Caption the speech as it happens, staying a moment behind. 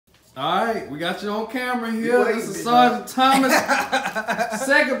All right, we got you on camera here. This is Sergeant Thomas,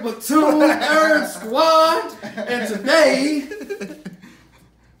 2nd Platoon, 3rd Squad, and today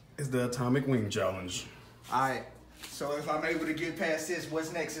is the Atomic Wing Challenge. All right. So if I'm able to get past this,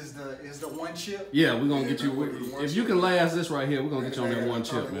 what's next is the one chip? Yeah, we're gonna get you. If you can last this right here, we're gonna get you on that one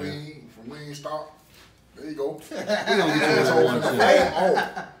chip, man. From wing stop. There you go. We're gonna get you on that one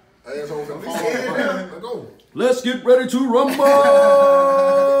chip. Asshole from Let's go. Let's get ready to rumble.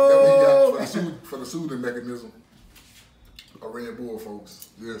 For the soothing mechanism. A Red Bull, folks.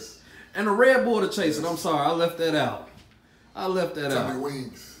 Yes. And a Red Bull to chase it. I'm sorry, I left that out. Atomic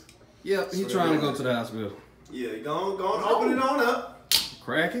wings. Yep, he's trying to go to the hospital. Yeah, go on, open it on up.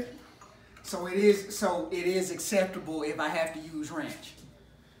 Crack it. So it is acceptable if I have to use ranch.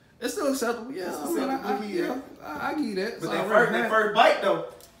 It's still acceptable. Yeah, I give you that. But that first bite though,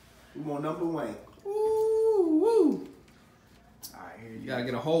 we want number one. Woo. All right, here You gotta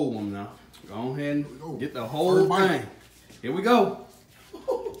get a whole one now. Go ahead and get the whole First bite. thing. Here we go.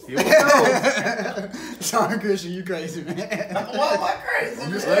 Here we go. Sorry, Christian, you crazy, man. Why am I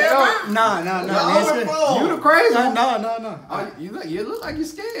crazy? Let's go. No. You the crazy one. No. You look like you're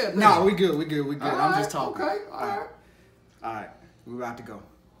scared. No, we good. I'm just All talking. right, okay, all right. All right, we're about to go.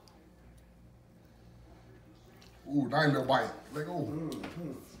 Ooh, nice little bite. Let go.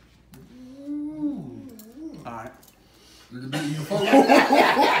 All right. You can do it. You can follow. He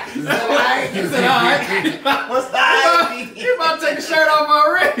said, all right. What's that? You about to take the shirt off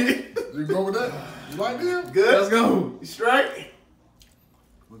already. You can go with that? You like that? Good. Let's go. You straight?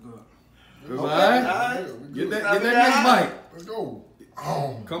 We're good. All right. Get that next bite. Let's go.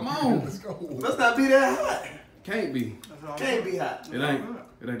 Oh, Come on. let's go. Must not be that hot. Can't be. Can't be hot. It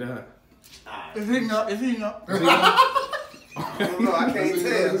ain't that hot. It's heating up. I don't know. I can't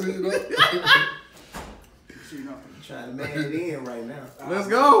tell. Trying to man it in right now. Let's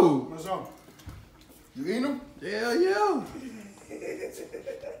go. What's up? You eating them? Yeah.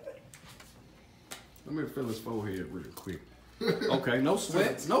 Let me feel his forehead real quick. Okay, no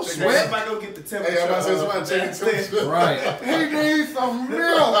sweat. No sweat. Somebody go get the temperature. Hey, I'm about to say somebody check the temperature. Right. He needs some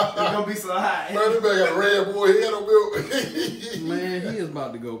milk. It's gonna be so hot. Man, this man got a Red Bull head of milk. Man, he is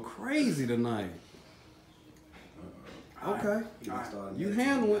about to go crazy tonight. Okay. You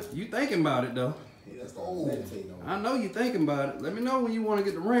handle it. You thinking about it though. I know you thinking about it. Let me know when you want to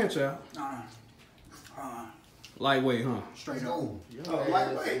get the ranch out. Lightweight, huh? Straight up. Oh,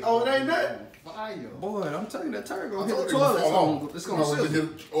 lightweight. Oh, it ain't nothing. Fire. Boy, I'm telling you, that turd gonna I hit the told you toilet. It's gonna really sizzle.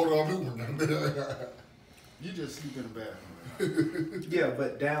 get order on new one. You just sleep in the bathroom. Yeah,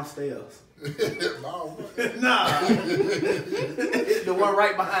 but downstairs. No, Nah. The one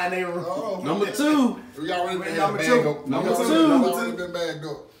right behind their room. oh, Number 2. we already been Number bagged two. up. Number We two. already been bagged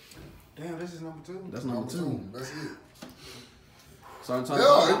up. Damn, this is number 2. That's number 2. That's it. So I'm Yeah,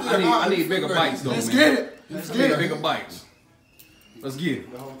 talking I need bigger bites though, Let's man. get it. Let's get bigger bites. Let's get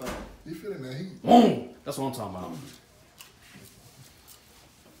it. The whole thing. You feeling that heat? Boom. That's what I'm talking about.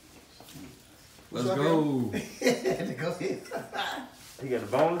 Let's go. Go ahead. You got the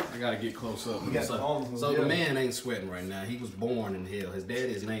bonus? I gotta get close up. got the bones So the yeah. man ain't sweating right now. He was born in hell. His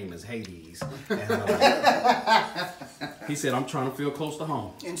daddy's name is Hades. And, he said, I'm trying to feel close to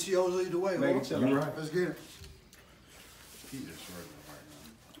home. NCOs lead the way. Make Hold it on. chill. You're right. Let's get it. He just struggling right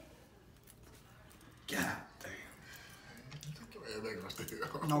God damn. now. Get your ass back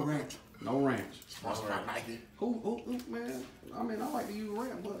upstairs. No ranch. No ranch. Sponsored by Nike. Who, man? I mean, I like to use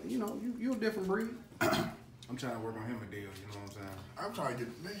ranch, but you know, you a different breed. I'm trying to work on him a deal, you know what I'm saying? I'm trying to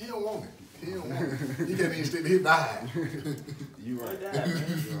get. Man, he don't want it. He don't want it. He can't even stick to his diet. You right.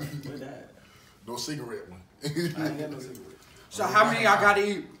 Where that? No cigarette one. I ain't got no cigarette. So how many I gotta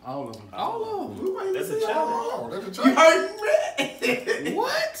eat? All of them. All of them. We might That's a see challenge. Oh, that's a You challenge. heard me?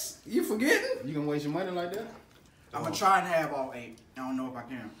 What? You forgetting? You gonna waste your money like that? I'm gonna try and have all 8. I don't know if I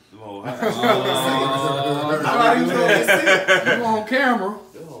can. Lord. I thought he was gonna get sick. You on camera?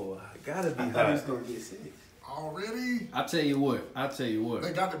 Oh, I gotta be I thought he was hot. gonna get sick. Already? I tell you what.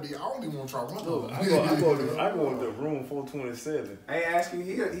 They got to be. I only want to try one Look, of I them. go to room 427. I ain't asking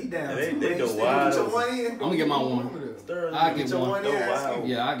you, he down. They too. go You still wide get your open. one in? I'm gonna get my one. Sterling, I get your one. one go in, wide ask open.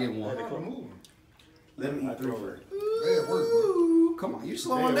 Yeah, I get one. Let me eat 3 first. They at work. Ooh, come on, you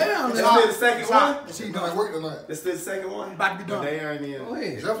slowing down. Let's now. do the second one. It's He heating not up. work tonight. Let's do the second one. About to be But done. they ain't in. Go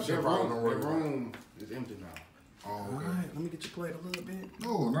ahead. Jefferson Their probably don't room, work. their room is empty now. Oh, All okay. right, let me get your plate a little bit.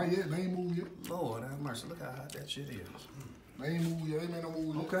 No, not yet. They ain't moved yet. Lord have mercy, look how hot that shit is. They ain't moved yet. They made no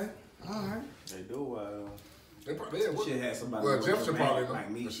move yet. Okay, all right. They do They probably at work. Should have somebody Well, work Jefferson for probably like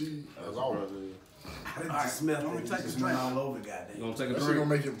me. but she That's is off. brother. I just smell Don't it. take a Just drink. all over, goddamn. You gonna take a That shit drink? gonna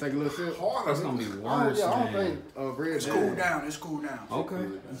make it Take a little sip. harder. It's gonna be Oh, worse, yeah, I don't man. think bread. It's cool down. It's cool down. Okay.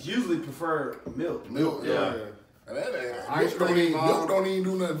 Usually prefer milk. Milk, Yeah. And that ain't, Ice milk cream milk don't even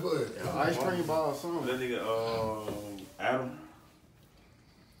do nothing for it. Ice cream ball, That something. nigga, Adam.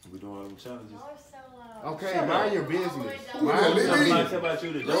 We doing all them challenges. Y'all are so loud. Okay, mind your business. Who that, Mind Lily? your I'm not talking about you.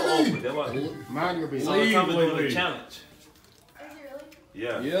 The door open. That's why. Mind your So business. Leave, I'm doing Lily. the challenge. Is it really?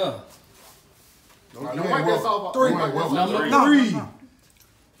 Yeah. Yeah. Don't You wipe ain't this welcome. off. Three. Don't wipe this off. Number No, three. no.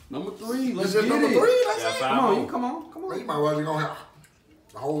 Number three. Let's Is get it number it. 3? That's Yeah, it. five Come on, more. you come on, come Man, on. you might as well just gonna have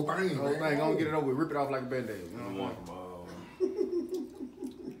the whole thing, The whole man. thing, gonna get it over with. Rip it off like a band-aid. You know I'm what one I'm from,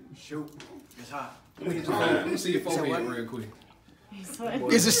 Shoot. It's hot. Let me see your forehead real quick.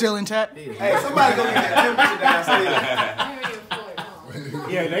 Is it still intact? Hey, somebody go get that temperature downstairs. I already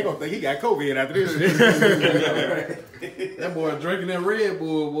report. Yeah, they gonna think he got COVID after this shit. That boy drinking that Red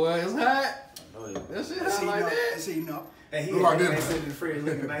Bull, boy. It's hot. Oh, That shit It's hot heating like up. that. It's heating up. And he Look like had this. that in the fridge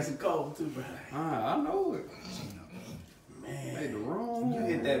looking nice and cold too, bro. I know it. Man, Made the wrong. you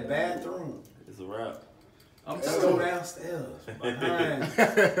hit that bathroom. it's a wrap. I'm Let's telling go you. downstairs. Behind.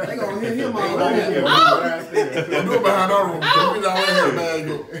 They gonna hit him all Don't do it behind our room. Don't be down there, bag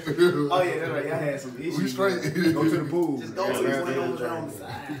go. Oh yeah, that's right. Y'all had some issues. We straight. Go to the pool. Just go Yeah, to the yeah, windows yeah. on the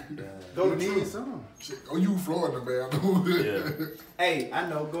side. Go to need some. Oh, you Florida, man. Yeah. Hey, I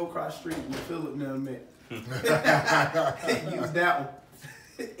know. Go across the street with Philip now, man. Use that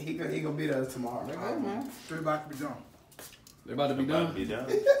one. He gonna be there tomorrow. Hey, man. 3 about to be done. They about to be About to done.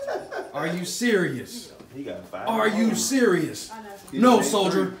 be done. Are you serious? He got 5. Are you serious? I know. No,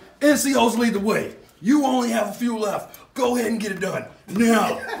 soldier. NCOs lead the way. You only have a few left. Go ahead and get it done.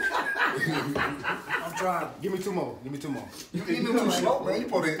 Now. I'm trying. Give me 2 more. Give me 2 more. You eating them too slow, man. You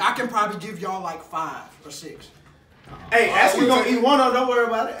put it. I can probably give y'all like 5 or 6. Hey, Ashley gonna eat one of them. Don't worry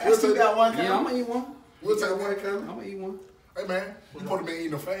about it. We'll Ashley take- got one. Yeah, I'm gonna eat one. We'll take one, I'm Kevin. gonna eat one. Hey, man. You put them in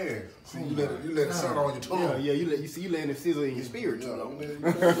eating a fast. See, you let it sit on your tongue. Yeah, you letting it sizzle in your spirit. Yeah, You know?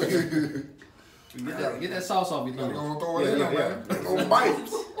 man. Get that sauce off your You gotta tongue. go throw it in there, man. Throw a bite.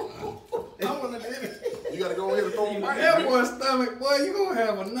 You gotta go ahead and throw a bite. That man. boy's stomach, boy, you gonna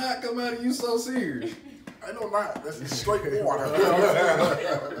have a knot come out of you so serious. I know not. That's straight water.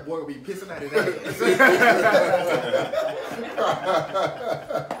 Boy will be pissing out his ass.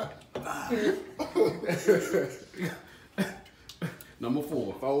 Number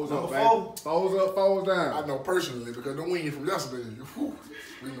 4. Foes up, Number baby. four. Foes up, foes down. I know personally because the wing from yesterday. Whew,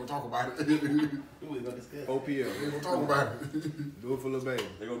 we ain't gonna talk about it. we ain't 4 p.m. gonna talk about it. Do it for little baby.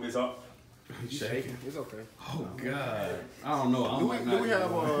 They gonna be salt. You shaking? It's okay. Oh God. I don't know. I Do might we not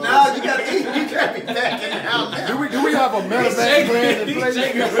have eat one. a? No, you gotta eat. You can't be backing out. Do we have a medevac plan in place?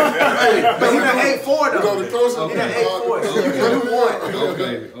 But he done ate 4 You know, though. the closest Okay. we got, Eight for it. you can do one.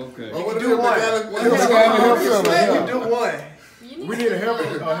 Okay, okay. What do one. Yeah. You do one. You need We to need a help. do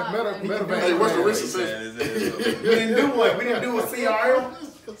that. Medevac. Hey, what's the plan. risk assessment? We didn't do one. We didn't do a CRL.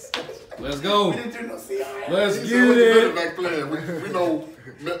 Let's go. We didn't do no CRL. Let's He get said, what's the it. medevac plan? We know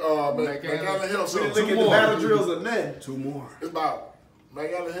McAllen Health We didn't Center. look at the more. battle drills or nothing. 2 more. It's about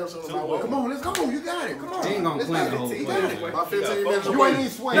McAllen Health Center. About what? Come on, let's go. You got it. Come on. He ain't gonna clean the whole He thing. got it. About 15 minutes You away. ain't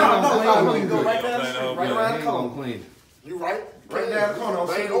even swing. No, no, no, no, we can go right down the street, right He around the ain't gonna corner. clean it. You right? Right down the corner on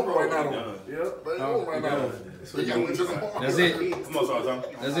They ain't Central open right now. Road. though. Yep. They ain't open right now. You gotta wait till the morning. That's it. Come on, Salt Tom.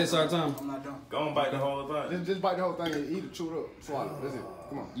 That's it, Sir Tom. I'm not done. Go and bite the whole thing. Just bite the whole thing and eat it, chew it up, swallow. That's it.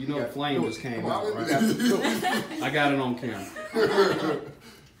 Come on. You know the got it. flame Do just it. came Come on. out, You right? got it. Do it. I got it on camera.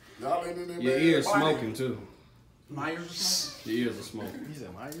 Y'all ain't in there, Your man. ears smoking too. My ears are smoking. Your ears are smoking. He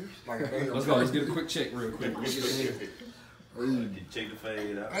said, my ears? Like, damn. Let's go. Let's get a quick check real quick. Let's get in here. Check the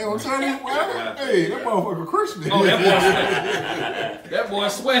fade out. Hey, I'm telling you, well, hey, that motherfucker Christian. Oh, that boy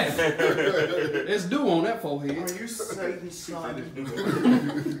sweat. It's due on that forehead. Are you Satan's son?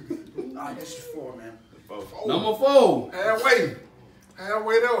 Nah, this is 4, man. Number 4. Halfway.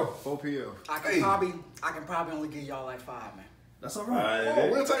 Halfway there. 4 p.m. I can probably only give y'all like 5, man. That's all right. Oh,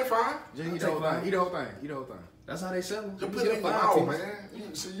 we'll take 5. Just eat the whole thing. Eat the whole thing. Eat the whole thing. That's how they sell them. You You put it get in your 5 mouth, pieces. man.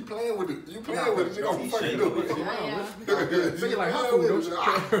 You see, you playing with it. You playing with it. You gonna fucking do it. Yeah. So you like hot food, don't you?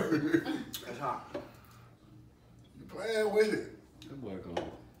 That's hot. You playing with it. That boy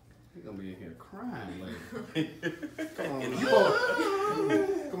gonna be in here crying later. Come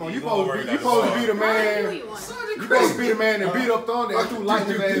on. You supposed to be the man. Who you want? You supposed to be the man that beat up Thunder and threw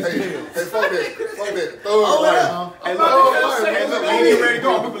lightning ass Hey, tail. fuck that. Fuck that. Thug life. Hey, Thug look, life. when you ready to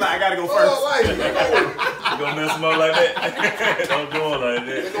go, people like, I gotta go Thug first. life. You gonna mess them up like that? Don't do it like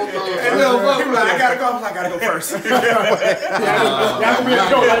that. Hey, little fuck, people like, I gotta go. I'm like, I gotta go first. Y'all gonna be a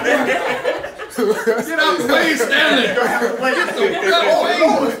joke like that. Get out the way, Stanley.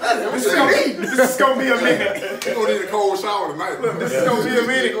 This is gonna be a minute. You gonna need a cold shower tonight. This is gonna be a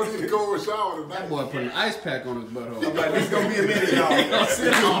minute. You gonna need a cold shower That tonight. boy put an ice pack on his butthole. This is gonna be a minute, y'all. It's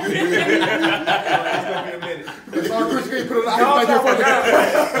gonna be a minute. Sorry, Chris, you can't put it Y'all out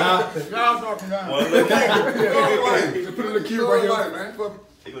here. Y'all talking down. One little cube. Just put it in the cube right here, man.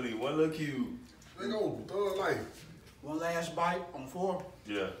 He gonna need one little cube. There you go, thug life. One last bite on 4,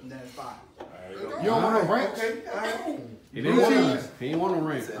 Yeah. and then it's 5. There you go. You don't want no ranch? Okay. He didn't want no. He didn't want no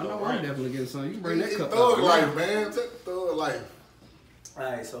ranch. I know I'm definitely getting some. You can bring that It's cup thug out. life, man. Take the thug life.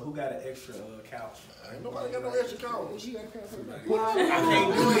 Alright, so who got an extra couch? Ain't nobody got no extra couch. What she got a couch for? I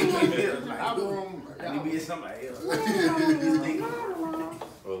can't do it. I room. I need to be somebody else.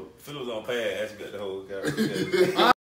 Well, Phil was on pad. Actually got the whole couch.